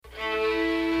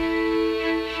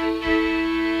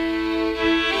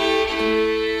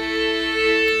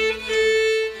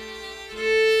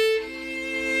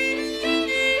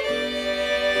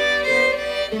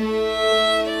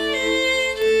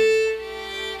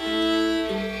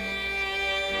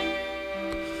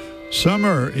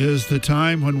Summer is the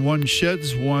time when one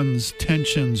sheds one's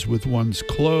tensions with one's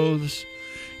clothes,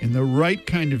 and the right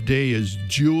kind of day is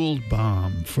jeweled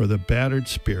balm for the battered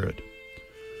spirit.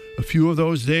 A few of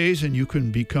those days, and you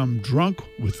can become drunk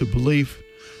with the belief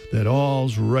that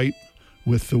all's right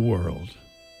with the world.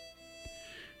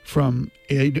 From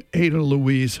Ada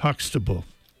Louise Huxtable.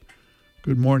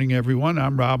 Good morning, everyone.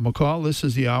 I'm Rob McCall. This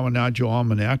is the Awanadjo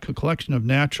Almanac, a collection of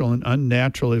natural and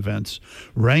unnatural events,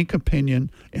 rank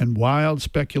opinion, and wild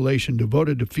speculation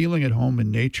devoted to feeling at home in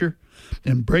nature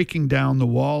and breaking down the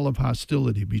wall of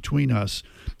hostility between us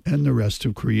and the rest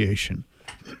of creation.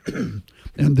 And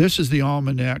this is the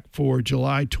Almanac for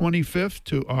July 25th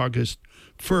to August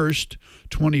 1st,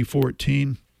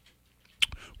 2014.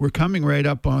 We're coming right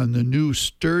up on the new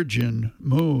Sturgeon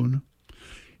moon.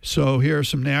 So here are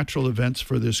some natural events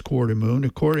for this quarter moon.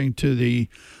 According to the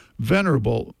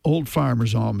venerable Old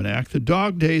Farmer's Almanac, the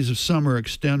dog days of summer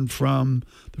extend from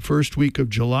the first week of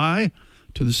July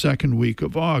to the second week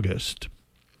of August.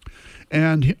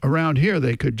 And around here,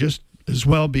 they could just as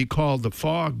well be called the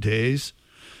fog days.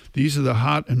 These are the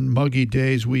hot and muggy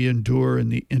days we endure in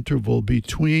the interval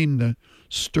between the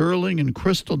sterling and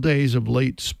crystal days of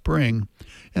late spring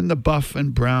and the buff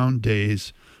and brown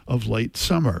days of late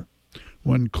summer,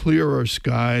 when clearer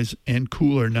skies and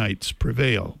cooler nights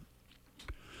prevail.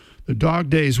 The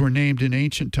dog days were named in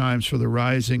ancient times for the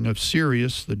rising of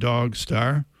Sirius, the dog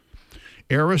star.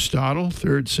 Aristotle,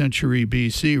 3rd century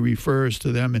BC, refers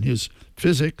to them in his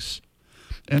Physics,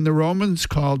 and the Romans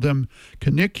called them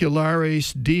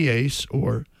caniculares dies,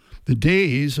 or the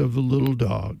days of the little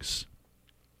dogs.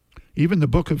 Even the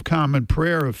Book of Common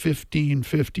Prayer of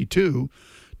 1552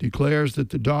 declares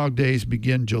that the dog days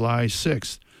begin July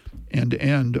 6th and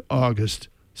end August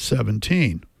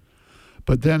 17.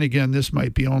 But then again, this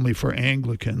might be only for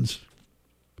Anglicans.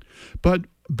 But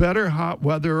better hot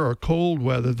weather or cold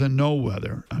weather than no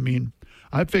weather.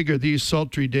 I figure these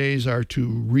sultry days are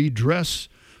to redress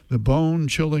the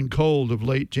bone-chilling cold of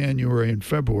late January and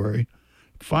February,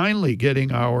 finally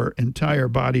getting our entire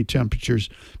body temperatures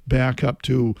back up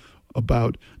to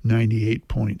about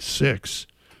 98.6.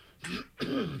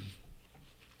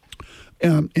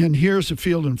 And here's a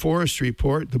field and forestry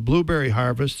report. The blueberry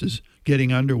harvest is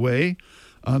getting underway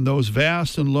on those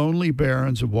vast and lonely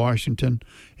barrens of Washington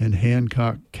and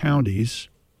Hancock counties.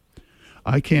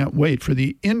 I can't wait for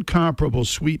the incomparable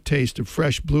sweet taste of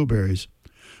fresh blueberries,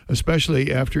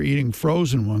 especially after eating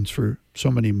frozen ones for so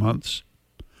many months.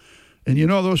 And you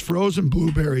know, those frozen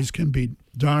blueberries can be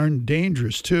darn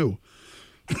dangerous too.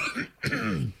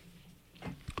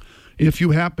 If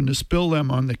you happen to spill them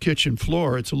on the kitchen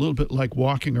floor, it's a little bit like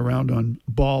walking around on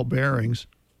ball bearings.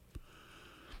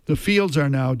 The fields are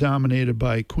now dominated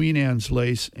by Queen Anne's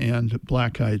lace and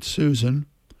black-eyed Susan.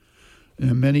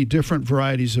 And many different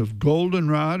varieties of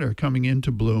goldenrod are coming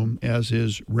into bloom, as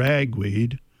is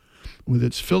ragweed, with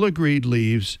its filigreed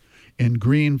leaves and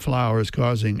green flowers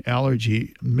causing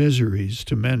allergy miseries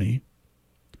to many.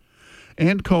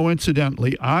 And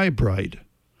coincidentally, eyebright,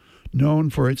 known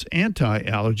for its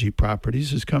anti-allergy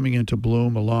properties, is coming into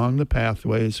bloom along the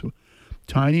pathways with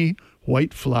tiny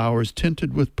white flowers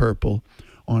tinted with purple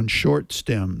on short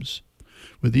stems,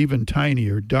 with even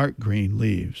tinier dark green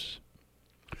leaves.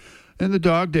 And the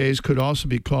dog days could also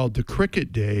be called the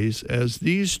cricket days, as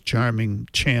these charming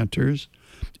chanters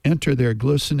enter their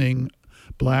glistening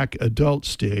black adult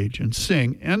stage and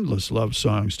sing endless love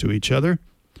songs to each other,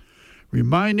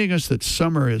 reminding us that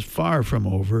summer is far from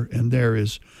over and there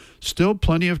is still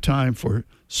plenty of time for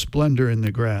splendor in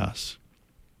the grass.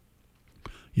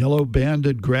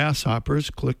 Yellow-banded grasshoppers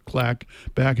click-clack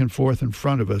back and forth in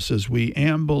front of us as we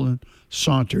amble and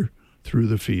saunter through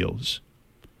the fields.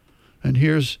 And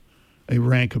here's a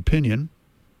rank opinion.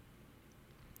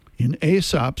 In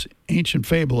Aesop's ancient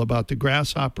fable about the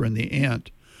grasshopper and the ant,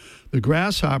 the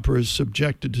grasshopper is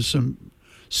subjected to some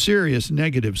serious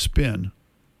negative spin.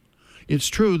 It's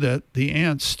true that the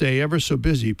ants stay ever so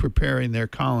busy preparing their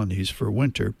colonies for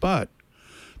winter, but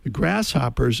the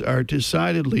grasshoppers are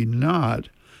decidedly not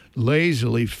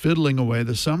lazily fiddling away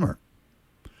the summer.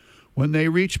 When they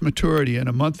reach maturity in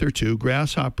a month or two,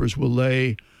 grasshoppers will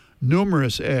lay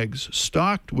numerous eggs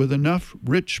stocked with enough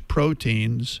rich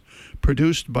proteins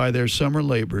produced by their summer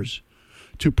labors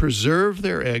to preserve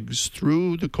their eggs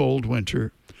through the cold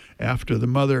winter after the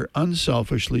mother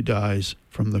unselfishly dies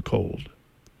from the cold.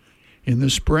 In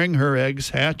the spring, her eggs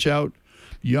hatch out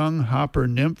young hopper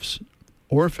nymphs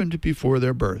orphaned before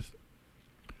their birth.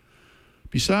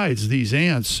 Besides, these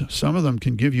ants, some of them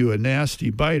can give you a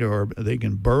nasty bite, or they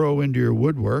can burrow into your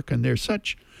woodwork, and they're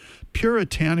such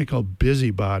puritanical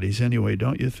busybodies anyway,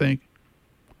 don't you think?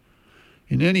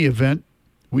 In any event,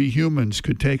 we humans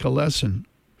could take a lesson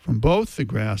from both the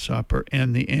grasshopper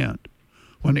and the ant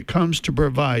when it comes to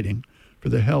providing for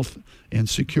the health and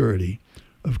security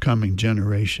of coming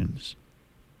generations.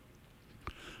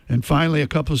 And finally, a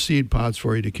couple of seed pods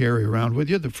for you to carry around with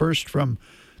you. The first from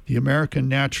the American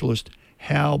naturalist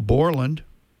Hal Borland.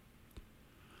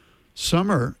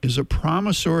 Summer is a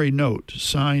promissory note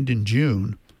signed in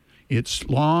June. It's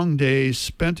long days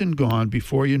spent and gone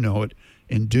before you know it,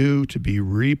 and due to be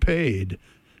repaid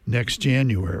next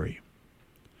January.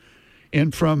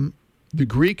 And from the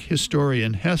Greek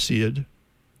historian Hesiod,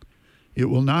 it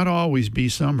will not always be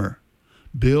summer.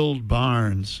 Build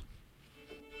barns.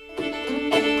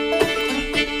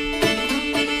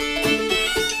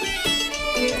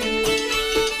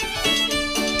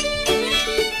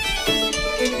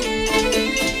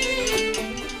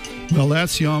 Well,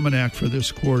 that's the almanac for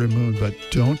this quarter moon, but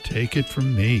don't take it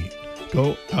from me.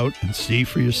 Go out and see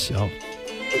for yourself.